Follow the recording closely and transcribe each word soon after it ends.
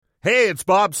Hey, it's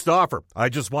Bob Stauffer. I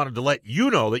just wanted to let you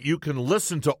know that you can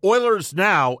listen to Oilers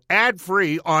Now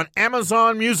ad-free on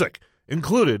Amazon Music,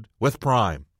 included with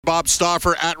Prime. Bob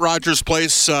Stauffer at Rogers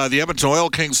Place. The Edmonton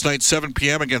Oil Kings tonight, 7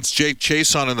 p.m. against Jake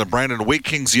Chason and the Brandon Wheat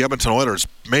Kings. The Edmonton Oilers,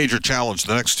 major challenge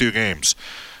the next two games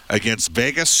against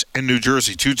Vegas and New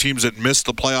Jersey. Two teams that missed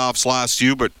the playoffs last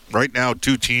year, but right now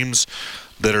two teams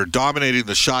that are dominating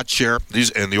the shot share.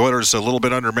 And the Oilers a little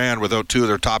bit undermanned without two of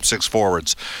their top six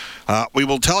forwards. We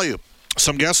will tell you,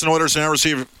 some guests and Oilers now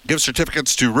receive gift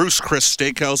certificates to Ruth's Chris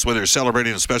Steakhouse, whether you're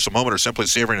celebrating a special moment or simply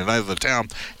savoring a night in the town.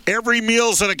 Every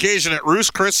meal's an occasion at Ruth's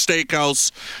Chris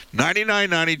Steakhouse,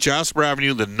 9990 Jasper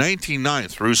Avenue, the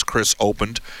 99th. Ruth's Chris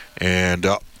opened, and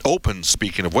open,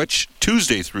 speaking of which,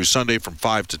 Tuesday through Sunday from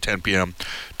 5 to 10 p.m.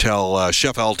 Tell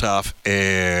Chef Altaf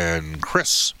and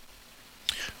Chris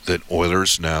that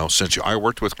Oilers Now sent you. I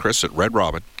worked with Chris at Red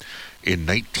Robin in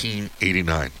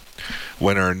 1989.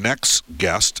 When our next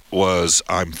guest was,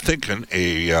 I'm thinking,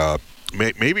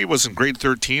 maybe it was in grade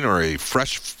 13 or a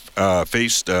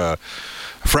fresh-faced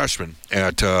freshman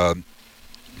at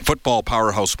football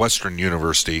powerhouse Western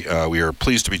University. We are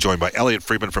pleased to be joined by Elliot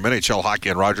Friedman from NHL Hockey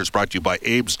and Rogers, brought to you by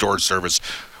Abe's Door Service,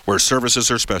 where services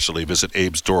are specialty. Visit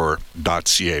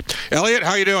abesdoor.ca. Elliot,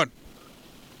 how you doing?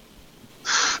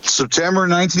 September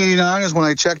 1989 is when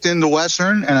I checked into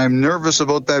Western, and I'm nervous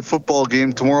about that football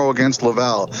game tomorrow against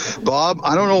Laval. Bob,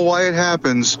 I don't know why it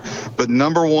happens, but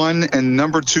number one and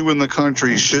number two in the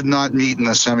country should not meet in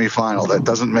the semifinal. That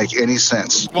doesn't make any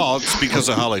sense. Well, it's because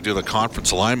of how they do the conference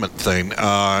alignment thing.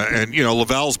 And, you know,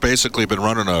 Laval's basically been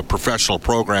running a professional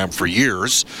program for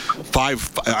years. I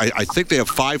think they have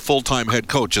 5 full-time head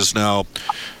coaches now.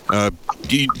 Now,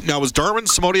 was Darwin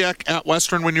Samodiak at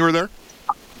Western when you were there?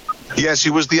 Yes, he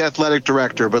was the athletic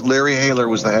director, but Larry Haler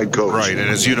was the head coach. Right, and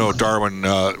as you know, Darwin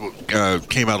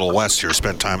came out of the West here,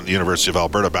 spent time at the University of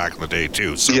Alberta back in the day,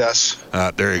 too. So, yes.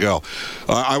 There you go.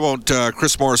 I won't.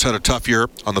 Chris Morris had a tough year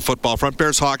on the football front.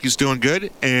 Bears hockey's doing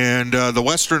good, and the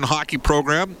Western hockey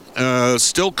program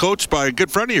still coached by a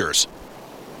good friend of yours.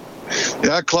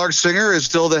 Yeah, Clark Singer is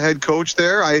still the head coach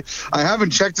there. I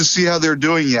haven't checked to see how they're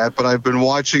doing yet, but I've been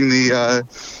watching the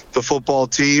football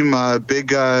team.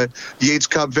 Big Yates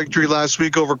Cup victory last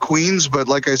week over Queens, but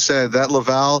like I said, that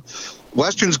Laval,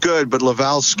 Western's good, but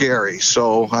Laval's scary.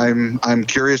 So I'm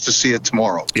curious to see it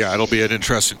tomorrow. Yeah, it'll be an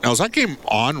interesting. Now, is that game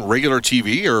on regular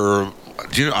TV or?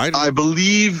 Do you know, I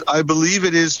believe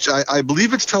it is. I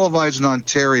believe it's televised in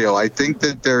Ontario. I think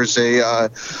that there's a.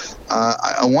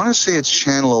 I want to say it's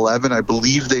Channel 11. I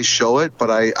believe they show it, but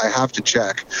I have to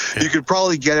check. Yeah. You could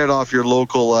probably get it off your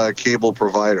local cable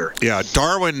provider. Yeah,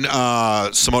 Darwin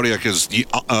Samodiak is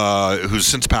who's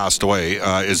since passed away.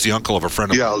 Is the uncle of a friend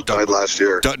of mine. Yeah, died last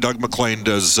year. Doug McLean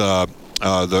does.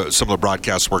 Some of the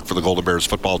broadcast work for the Golden Bears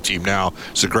football team now.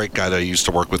 He's a great guy that I used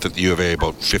to work with at the U of A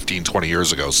about 15, 20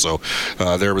 years ago. So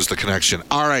there was the connection.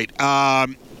 All right.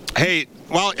 Hey,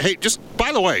 just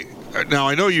by the way, now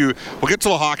I know we'll get to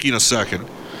the hockey in a second.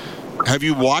 Have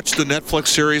you watched the Netflix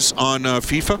series on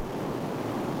FIFA?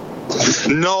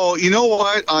 No, you know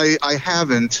what? I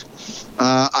haven't.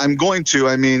 I'm going to.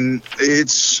 I mean,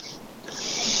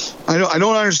 I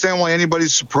don't understand why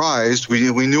anybody's surprised.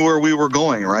 We knew where we were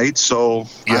going, right? So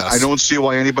yes. I don't see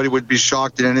why anybody would be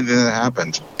shocked at anything that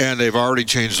happened. And they've already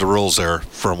changed the rules there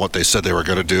from what they said they were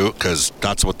going to do, because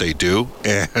that's what they do.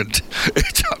 And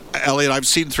Elliot, I've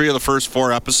seen 3 of the first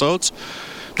 4 episodes.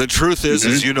 The truth is,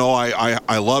 as you know,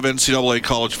 I love NCAA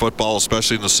college football,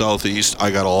 especially in the Southeast.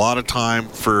 I got a lot of time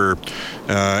for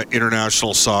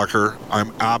international soccer.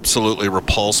 I'm absolutely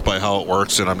repulsed by how it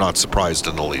works, and I'm not surprised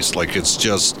in the least. Like, it's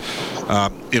just,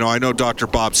 I know Dr.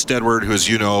 Bob Stedward, who, as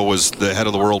you know, was the head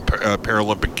of the World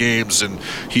Paralympic Games, and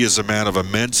he is a man of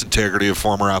immense integrity, a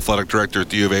former athletic director at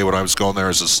the U of A when I was going there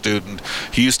as a student.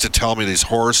 He used to tell me these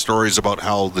horror stories about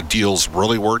how the deals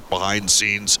really work behind the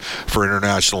scenes for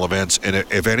international events. And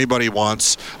if anybody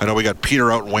wants, I know we got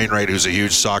Peter out in Wainwright, who's a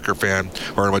huge soccer fan,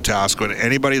 or in Wetaskiwin.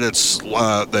 Anybody that's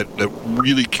that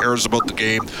really cares about the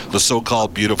game, the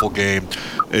so-called beautiful game.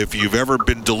 If you've ever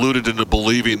been deluded into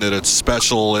believing that it's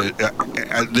special,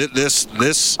 this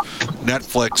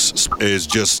Netflix is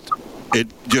just. It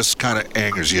just kind of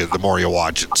angers you the more you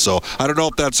watch it. So I don't know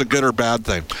if that's a good or bad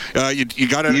thing. You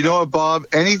got to. You know what, Bob?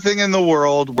 Anything in the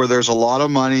world where there's a lot of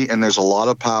money and there's a lot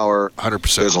of power,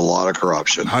 100%. There's a lot of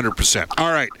corruption. 100%. All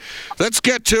right, let's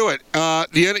get to it.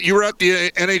 You were at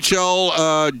the NHL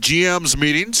GM's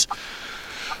meetings.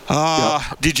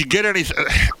 Did you get any?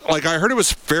 Like, I heard it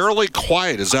was fairly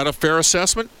quiet. Is that a fair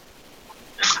assessment?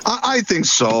 I think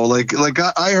so. Like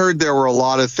I heard there were a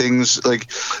lot of things. Like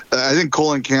I think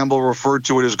Colin Campbell referred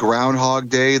to it as Groundhog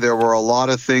Day. There were a lot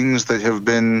of things that have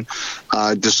been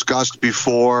discussed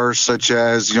before, such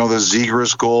as the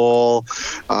Zegras goal,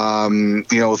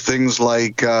 things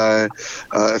like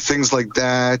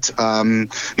that.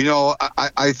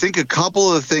 I think a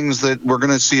couple of things that we're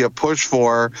going to see a push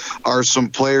for are some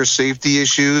player safety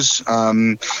issues.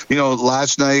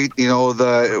 Last night,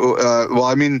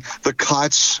 the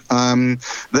cuts. I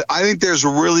think there's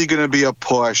really going to be a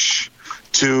push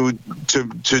to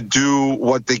do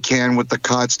what they can with the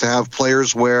cuts, to have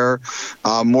players wear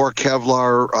more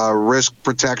Kevlar wrist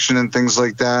protection and things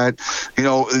like that.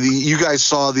 You guys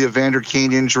saw the Evander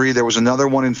Kane injury. There was another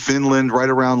one in Finland right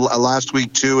around last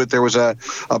week too. There was a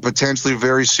potentially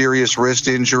very serious wrist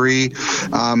injury.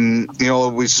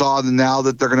 We saw now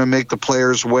that they're going to make the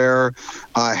players wear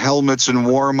helmets in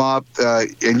warm up,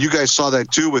 and you guys saw that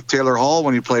too with Taylor Hall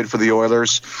when he played for the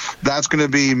Oilers. That's going to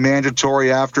be mandatory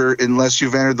unless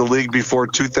you've entered the league before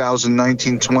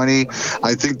 2019-20.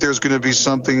 I think there's going to be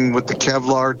something with the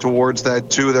Kevlar towards that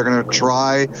too. They're going to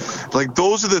try. Like,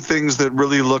 those are the things that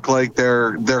really look like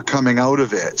they're coming out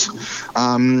of it.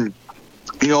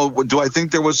 Do I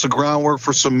think there was some groundwork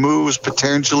for some moves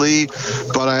potentially?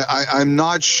 But I'm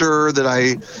not sure that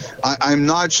I'm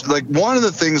not like, one of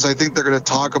the things I think they're going to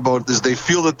talk about is they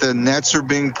feel that the nets are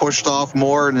being pushed off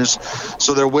more, and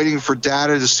so they're waiting for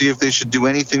data to see if they should do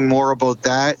anything more about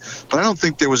that. But I don't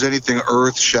think there was anything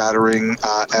earth-shattering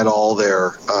at all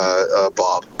there,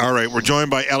 Bob. All right, we're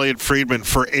joined by Elliot Friedman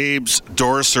for Abe's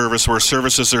Door Service, where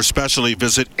services are specialty.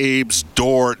 Visit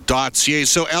abesdoor.ca.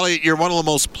 So, Elliot, you're one of the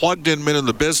most plugged-in men in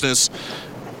the business.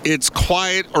 It's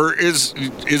quiet, or is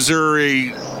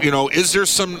there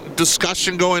some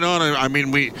discussion going on? I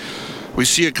mean, we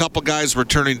see a couple guys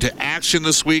returning to action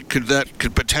this week. Could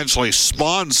potentially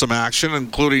spawn some action,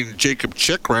 including Jacob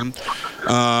Chychrun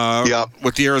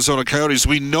with the Arizona Coyotes.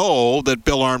 We know that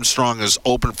Bill Armstrong is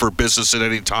open for business at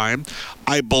any time.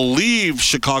 I believe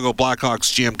Chicago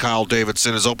Blackhawks GM Kyle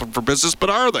Davidson is open for business, but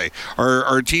are they?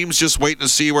 Are teams just waiting to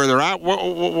see where they're at? What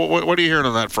are you hearing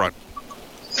on that front?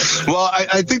 Well,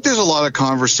 I think there's a lot of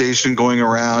conversation going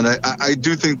around. I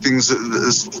do think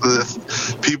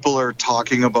people are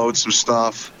talking about some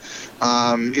stuff.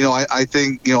 I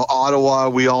think, Ottawa,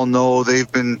 we all know they've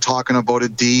been talking about a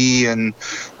D, and,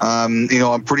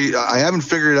 I haven't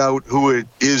figured out who it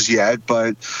is yet,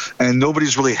 and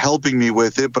nobody's really helping me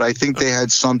with it, but I think they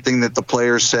had something that the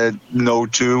players said no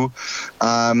to.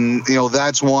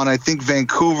 That's one. I think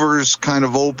Vancouver's kind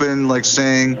of open, like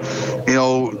saying,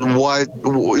 what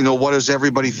does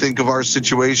everybody think of our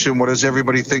situation? What does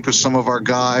everybody think of some of our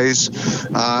guys?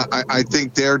 I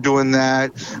think they're doing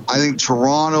that. I think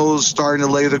Toronto's starting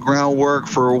to lay the groundwork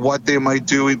for what they might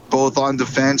do both on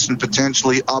defense and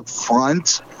potentially up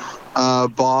front,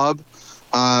 Bob.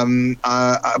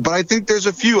 But I think there's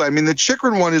a few. I mean, the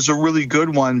Chychrun one is a really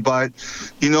good one, but,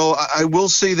 I will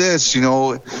say this,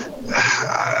 why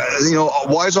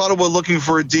is Ottawa looking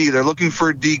for a D? They're looking for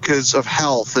a D because of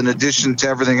health in addition to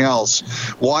everything else.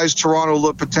 Why is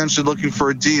Toronto potentially looking for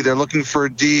a D? They're looking for a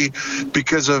D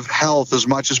because of health as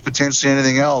much as potentially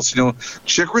anything else.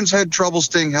 Chychrun's had trouble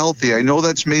staying healthy. I know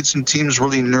that's made some teams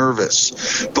really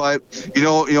nervous. But,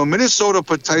 Minnesota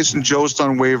put Tyson Jost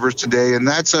on waivers today, and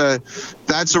that's a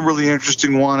really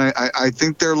interesting one. I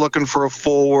think they're looking for a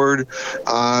forward.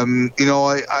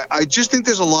 I just think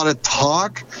there's a lot of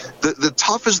talk. The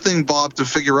toughest thing, Bob, to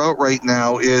figure out right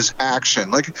now is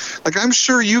action. Like I'm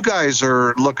sure you guys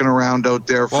are looking around out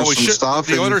there for some stuff.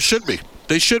 The Oilers should be.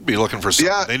 They should be looking for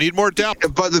something. Yeah, they need more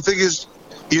depth. But the thing is,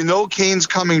 Kane's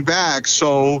coming back,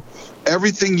 so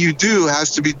everything you do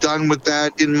has to be done with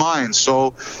that in mind.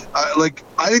 So,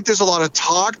 I think there's a lot of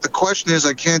talk. The question is,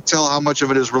 I can't tell how much of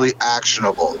it is really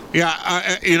actionable. Yeah,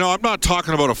 I'm not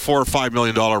talking about a $4 or $5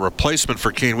 million replacement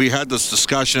for Kane. We had this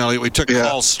discussion, Elliot. We took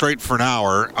calls straight for an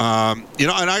hour. And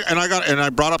I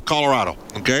brought up Colorado.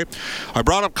 Okay, I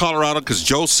brought up Colorado because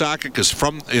Joe Sakic is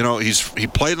from, he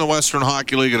played in the Western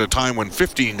Hockey League at a time when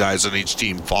 15 guys on each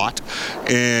team fought,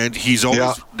 and he's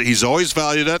always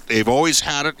valued it. They've always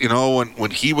had it.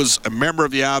 When he was a member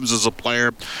of the Abs as a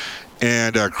player.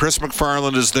 And Chris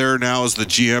McFarland is there now as the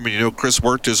GM, and Chris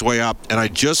worked his way up. And I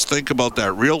just think about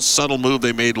that real subtle move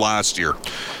they made last year.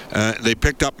 They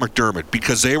picked up McDermott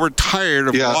because they were tired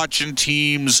of watching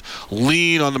teams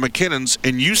lean on the McKinnons.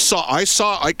 And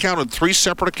I counted 3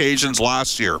 separate occasions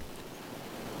last year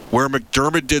where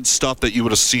McDermott did stuff that you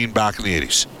would have seen back in the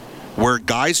 80s, where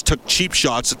guys took cheap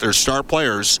shots at their star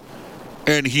players.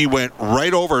 And he went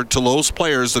right over to those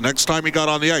players the next time he got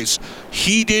on the ice.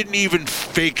 He didn't even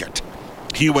fake it.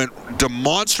 He went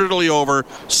demonstratively over,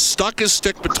 stuck his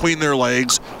stick between their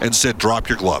legs, and said, "Drop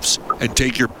your gloves and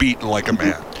take your beating like a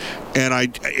man."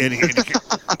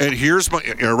 And here's my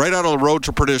right out of the Road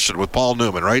to Perdition with Paul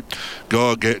Newman. Right,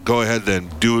 go ahead then,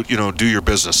 do your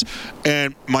business.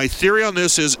 And my theory on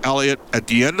this is, Elliot, at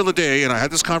the end of the day, and I had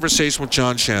this conversation with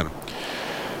John Shannon,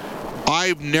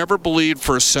 I've never believed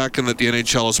for a second that the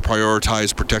NHL has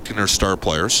prioritized protecting their star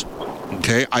players.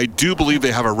 Okay, I do believe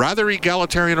they have a rather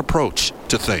egalitarian approach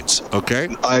to things. Okay,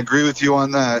 I agree with you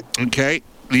on that. Okay,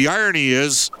 the irony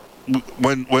is,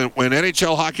 when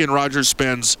NHL Hockey and Rogers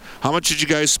spends, how much did you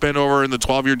guys spend over in the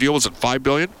 12-year deal? Was it $5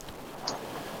 billion?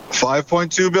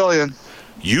 $5.2 billion.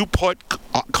 You put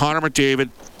Connor McDavid,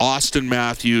 Austin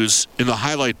Matthews in the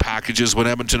highlight packages when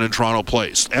Edmonton and Toronto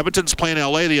plays. Edmonton's playing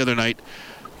LA the other night.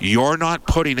 You're not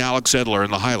putting Alex Edler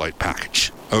in the highlight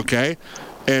package. Okay.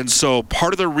 And so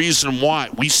part of the reason why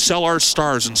we sell our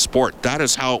stars in sport, that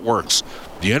is how it works.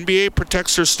 The NBA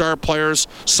protects their star players.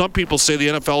 Some people say the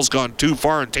NFL's gone too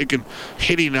far and taken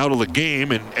hitting out of the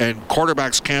game, and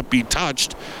quarterbacks can't be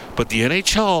touched. But the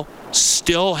NHL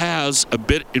still has a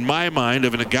bit, in my mind,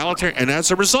 of an egalitarian, and as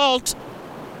a result,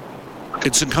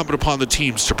 it's incumbent upon the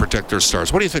teams to protect their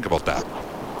stars. What do you think about that?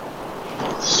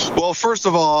 Well, first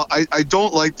of all, I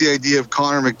don't like the idea of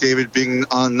Connor McDavid being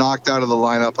knocked out of the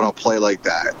lineup on a play like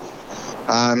that.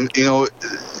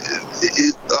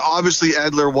 Obviously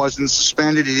Edler wasn't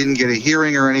suspended. He didn't get a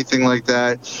hearing or anything like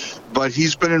that. But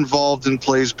he's been involved in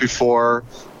plays before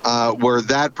where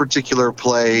that particular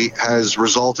play has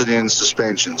resulted in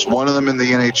suspensions. One of them in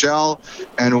the NHL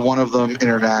and one of them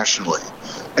internationally.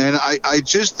 And I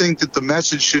just think that the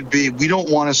message should be, we don't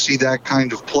want to see that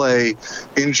kind of play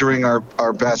injuring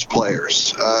our best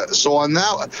players. So on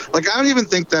that, I don't even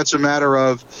think that's a matter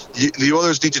of the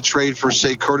Oilers need to trade for,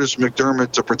 say, Curtis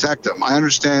McDermott to protect him. I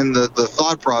understand the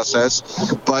thought process,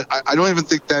 but I don't even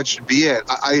think that should be it.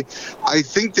 I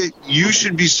think that you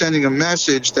should be sending a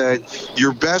message that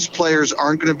your best players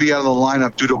aren't going to be out of the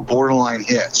lineup due to borderline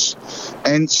hits.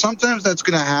 And sometimes that's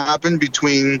going to happen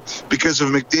because of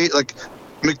McDavid.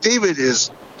 McDavid is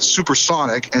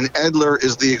supersonic and Edler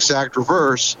is the exact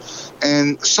reverse,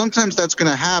 and sometimes that's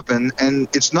going to happen and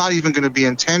it's not even going to be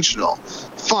intentional.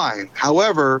 Fine.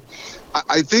 However,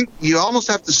 I think you almost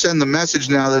have to send the message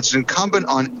now that it's incumbent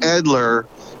on Edler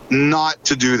not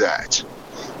to do that.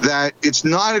 That it's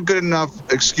not a good enough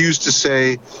excuse to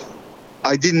say,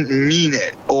 I didn't mean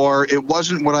it, or it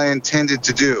wasn't what I intended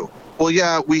to do. Well,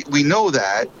 yeah, we know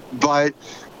that, but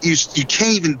you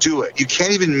can't even do it. You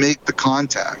can't even make the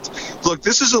contact. Look,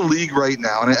 this is a league right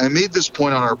now, and I made this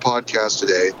point on our podcast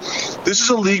today. This is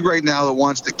a league right now that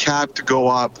wants the cap to go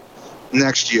up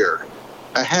next year,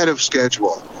 ahead of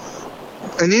schedule.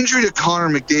 An injury to Connor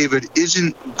McDavid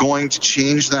isn't going to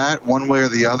change that one way or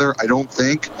the other, I don't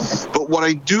think. But what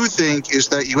I do think is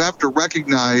that you have to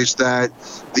recognize that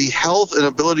the health and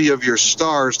ability of your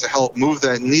stars to help move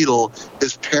that needle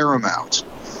is paramount.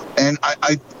 And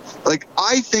I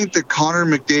think that Connor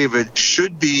McDavid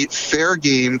should be fair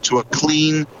game to a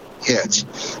clean hit.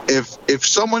 If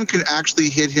someone can actually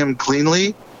hit him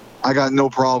cleanly, I got no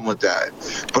problem with that.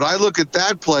 But I look at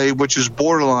that play, which is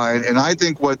borderline, and I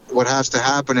think what has to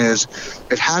happen is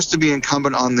it has to be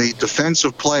incumbent on the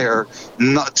defensive player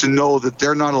not to know that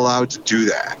they're not allowed to do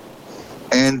that.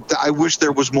 And I wish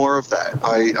there was more of that.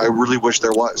 I really wish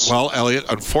there was. Well, Elliot,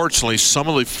 unfortunately, some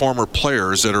of the former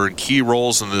players that are in key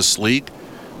roles in this league,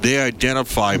 they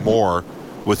identify more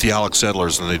with the Alex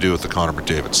Edlers than they do with the Connor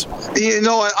McDavids.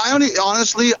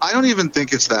 I don't even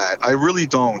think it's that. I really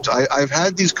don't. I've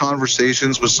had these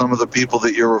conversations with some of the people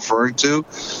that you're referring to.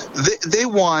 They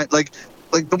want, like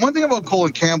the one thing about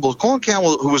Colin Campbell,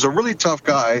 who was a really tough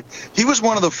guy, he was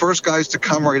one of the first guys to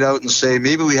come right out and say,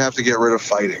 maybe we have to get rid of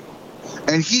fighting.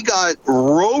 And he got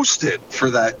roasted for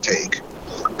that take.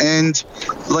 And,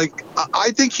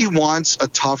 I think he wants a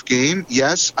tough game.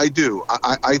 Yes, I do.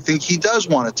 I think he does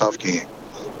want a tough game.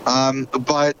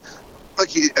 But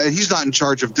he's not in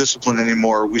charge of discipline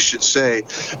anymore, we should say.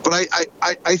 But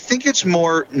I think it's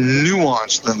more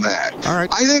nuanced than that. All right.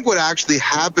 I think what actually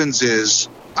happens is,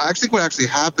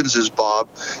 Bob,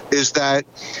 is that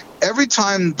every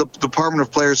time the Department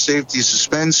of Player Safety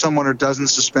suspends someone or doesn't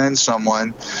suspend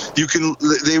someone,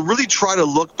 they really try to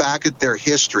look back at their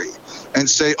history and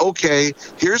say, okay,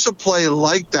 here's a play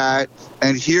like that,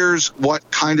 and here's what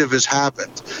kind of has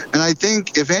happened. And I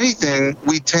think, if anything,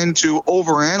 we tend to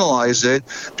overanalyze it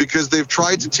because they've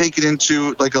tried to take it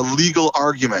into a legal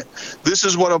argument.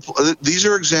 These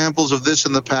are examples of this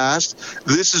in the past.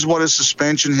 This is what a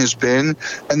suspension has been,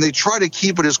 and they try to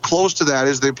keep it as close to that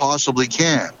as they possibly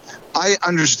can. I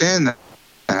understand that.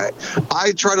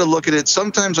 I try to look at it.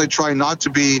 Sometimes I try not to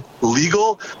be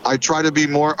legal. I try to be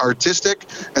more artistic.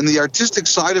 And the artistic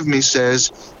side of me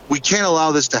says, we can't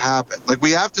allow this to happen. Like,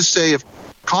 we have to say, if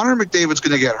Connor McDavid's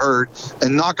going to get hurt,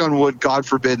 and knock on wood, God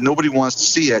forbid, nobody wants to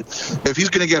see it. If he's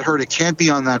going to get hurt, it can't be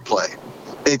on that play.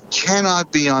 It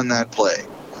cannot be on that play.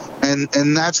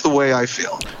 And that's the way I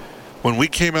feel. When we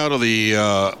came out of the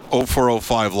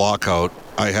 04-05 lockout,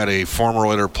 I had a former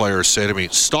Oiler player say to me,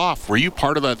 Stoff, were you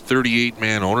part of that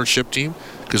 38-man ownership team?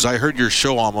 Because I heard your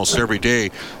show almost every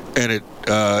day, and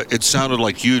it sounded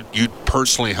like you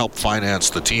personally helped finance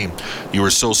the team. You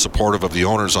were so supportive of the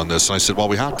owners on this. And I said, well,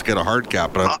 we have to get a hard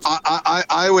cap. But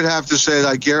I would have to say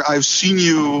that I've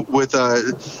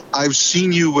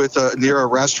seen you with near a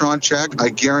restaurant check. I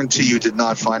guarantee you did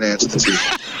not finance the team.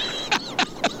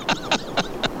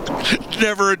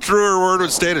 Never a truer word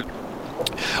was stated.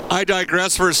 I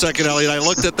digress for a second, Elliot. I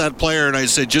looked at that player and I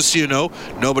said, just so you know,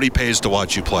 nobody pays to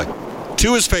watch you play.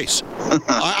 To his face.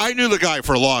 I knew the guy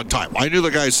for a long time. I knew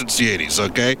the guy since the 80s,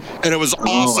 okay? And it was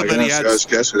awesome that he had...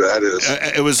 Guess who that is.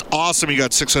 It was awesome he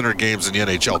got 600 games in the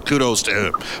NHL. Kudos to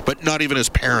him. But not even his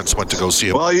parents went to go see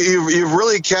him. Well, you've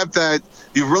really kept that...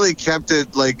 You've really kept it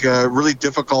really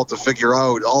difficult to figure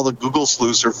out. All the Google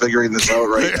sleuths are figuring this out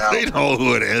right now. They know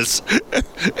who it is.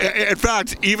 In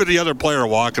fact, even the other player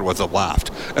walking with him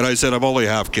laughed. And I said, I'm only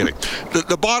half kidding.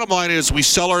 The bottom line is we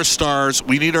sell our stars.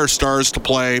 We need our stars to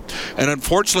play. And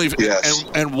unfortunately, yes.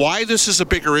 and why this is a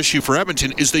bigger issue for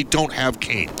Edmonton is they don't have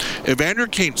Kane. Evander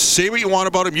Kane, say what you want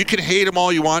about him. You can hate him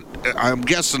all you want. I'm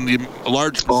guessing a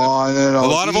lot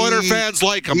of Oiler fans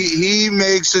like him. He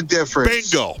makes a difference.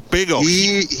 Bingo.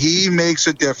 He makes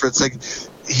a difference. Like,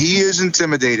 he is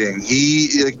intimidating.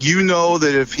 You know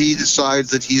that if he decides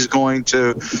that he's going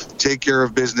to take care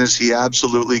of business, he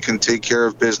absolutely can take care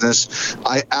of business.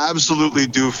 I absolutely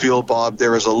do feel, Bob,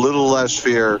 there is a little less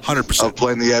fear 100%. Of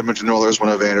playing the Edmonton Oilers when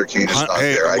Evander Kane is not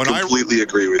there. I completely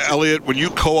agree with you. Elliot, when you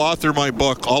co-author my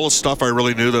book, all the stuff I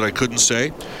really knew that I couldn't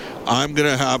say, I'm going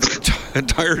to have an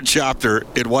entire chapter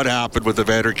in what happened with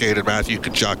Evander Kane and Matthew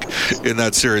Tkachuk in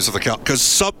that series of the Cal, because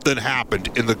something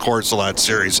happened in the course of that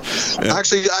series.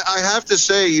 Actually, I have to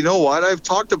say, you know what? I've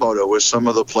talked about it with some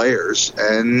of the players,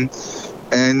 and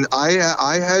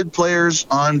I had players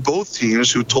on both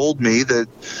teams who told me that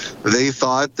they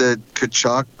thought that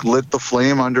Tkachuk lit the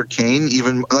flame under Kane,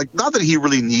 even not that he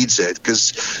really needs it, because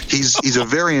he's a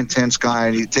very intense guy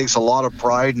and he takes a lot of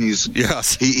pride, and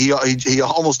he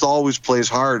almost always plays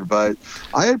hard. But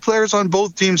I had players on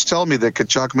both teams tell me that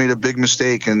Tkachuk made a big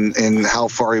mistake in how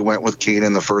far he went with Kane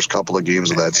in the first couple of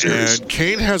games of that series. And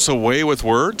Kane has a way with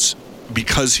words,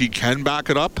 because he can back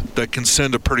it up, that can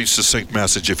send a pretty succinct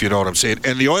message, if you know what I'm saying.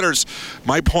 And the Oilers,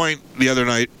 my point the other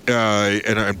night,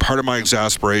 and part of my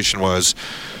exasperation was,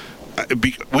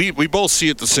 we both see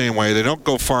it the same way. They don't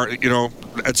go far. You know,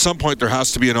 at some point there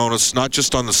has to be an onus, not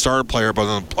just on the star player,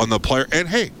 but on the player. And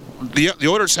hey, the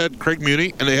Oilers had Craig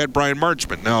Muni and they had Brian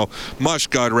Marchment. Now, Mush,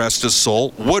 God rest his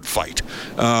soul, would fight.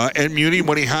 And Muni,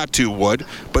 when he had to, would.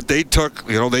 But they took,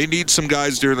 they need some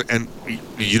guys there. And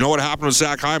you know what happened with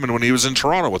Zach Hyman when he was in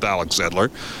Toronto with Alex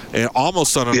Edler, and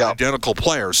almost on an identical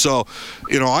player. So,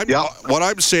 what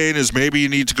I'm saying is maybe you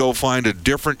need to go find a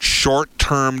different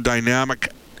short-term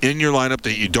dynamic in your lineup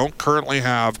that you don't currently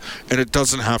have, and it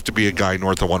doesn't have to be a guy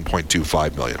north of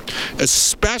 $1.25 million.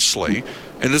 Especially,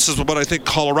 and this is what I think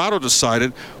Colorado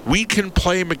decided, we can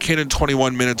play McKinnon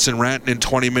 21 minutes and Rantanen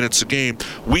 20 minutes a game.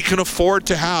 We can afford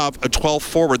to have a 12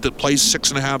 forward that plays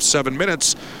 6.5, 7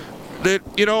 minutes that,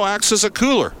 acts as a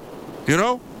cooler,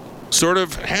 sort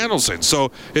of handles things.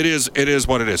 So it is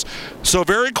what it is. So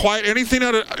very quiet. Anything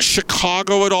out of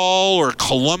Chicago at all, or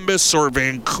Columbus, or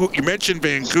Vancouver? You mentioned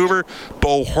Vancouver.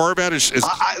 Bo Horvat is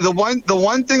the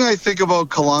one thing I think about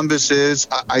Columbus is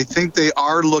I think they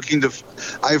are looking to.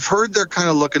 I've heard they're kind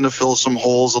of looking to fill some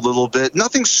holes a little bit.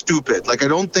 Nothing stupid. I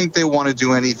don't think they want to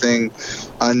do anything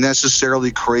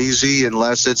necessarily crazy,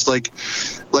 unless it's like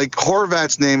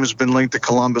Horvat's name has been linked to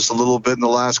Columbus a little bit in the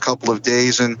last couple of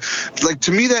days, and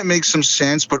to me that makes some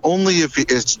sense, but only if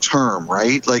it's term,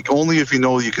 right? Only if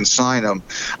you can sign him.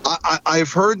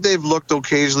 I've heard they've looked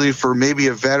occasionally for maybe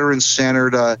a veteran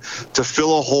center to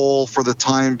fill a hole for the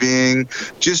time being,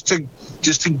 just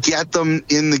to get them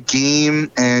in the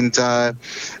game and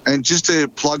just to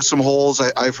plug some holes.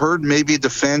 I've heard maybe a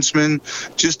defenseman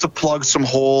just to plug some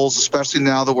holes, especially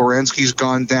now that Werenski's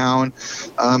gone down.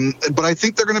 But I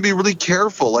think they're going to be really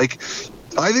careful.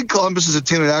 I think Columbus is a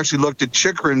team that actually looked at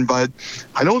Chychrun, but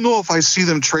I don't know if I see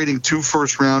them trading 2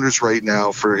 first-rounders right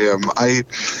now for him.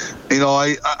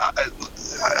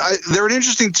 they're an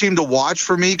interesting team to watch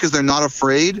for me because they're not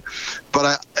afraid,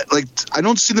 but I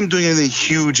don't see them doing anything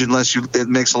huge unless it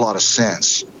makes a lot of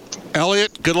sense.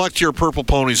 Elliot, good luck to your Purple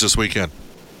Ponies this weekend.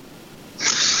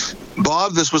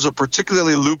 Bob, this was a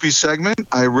particularly loopy segment.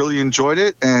 I really enjoyed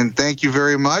it, and thank you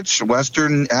very much.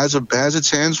 Western has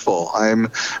its hands full.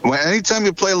 Anytime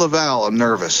you play Laval, I'm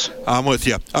nervous. I'm with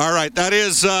you. All right, that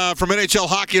is from NHL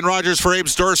Hockey and Rogers for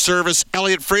Abe's Door Service,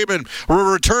 Elliot Friedman. We'll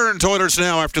return to Oilers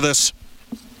Now after this.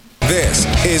 This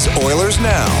is Oilers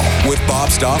Now with Bob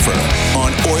Stauffer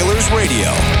on Oilers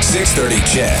Radio, 630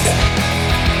 CHED.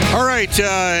 All right,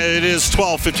 it is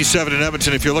 12:57 in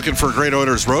Edmonton. If you're looking for a great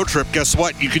Oilers road trip, guess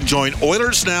what? You can join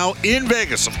Oilers Now in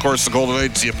Vegas. Of course, the Golden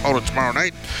Knights, the opponent tomorrow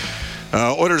night.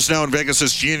 Oilers Now in Vegas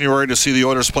this January to see the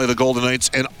Oilers play the Golden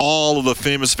Knights and all of the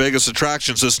famous Vegas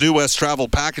attractions. This New West travel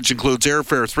package includes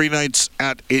airfare, 3 nights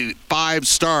at a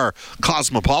 5-star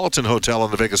Cosmopolitan Hotel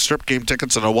on the Vegas Strip, game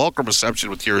tickets, and a welcome reception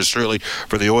with yours truly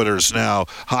for the Oilers Now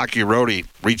Hockey Roadie.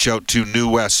 Reach out to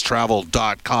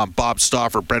newwesttravel.com. Bob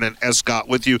Stauffer, Brendan Escott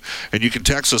with you, and you can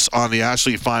text us on the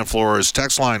Ashley Fine Floors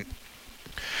text line.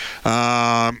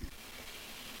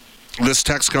 This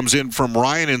text comes in from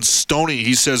Ryan in Stoney.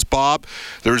 He says, Bob,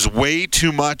 there's way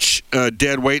too much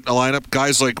dead weight in the lineup.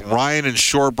 Guys like Ryan and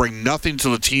Shore bring nothing to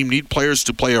the team. Need players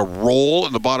to play a role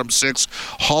in the bottom six.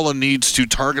 Holland needs to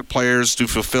target players to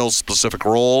fulfill specific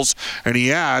roles. And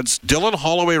he adds, Dylan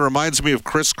Holloway reminds me of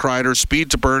Chris Kreider.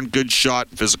 Speed to burn, good shot,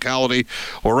 physicality.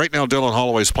 Well, right now, Dylan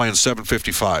Holloway's playing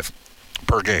 .755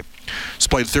 per game. He's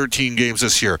played 13 games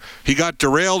this year. He got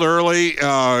derailed early,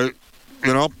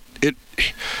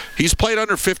 He's played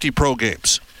under 50 pro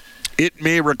games. It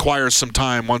may require some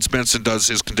time once Benson does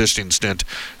his conditioning stint.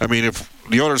 I mean, if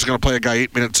the Oilers are going to play a guy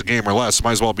 8 minutes a game or less,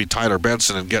 might as well be Tyler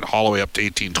Benson and get Holloway up to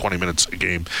 18, 20 minutes a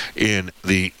game in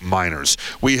the minors.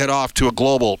 We head off to a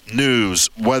global news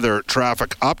weather traffic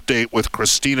update with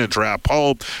Christina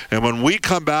Drapeau. And when we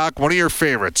come back, one of your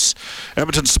favorites,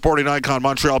 Edmonton sporting icon,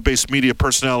 Montreal-based media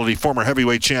personality, former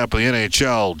heavyweight champ of the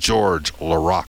NHL, George Laraque.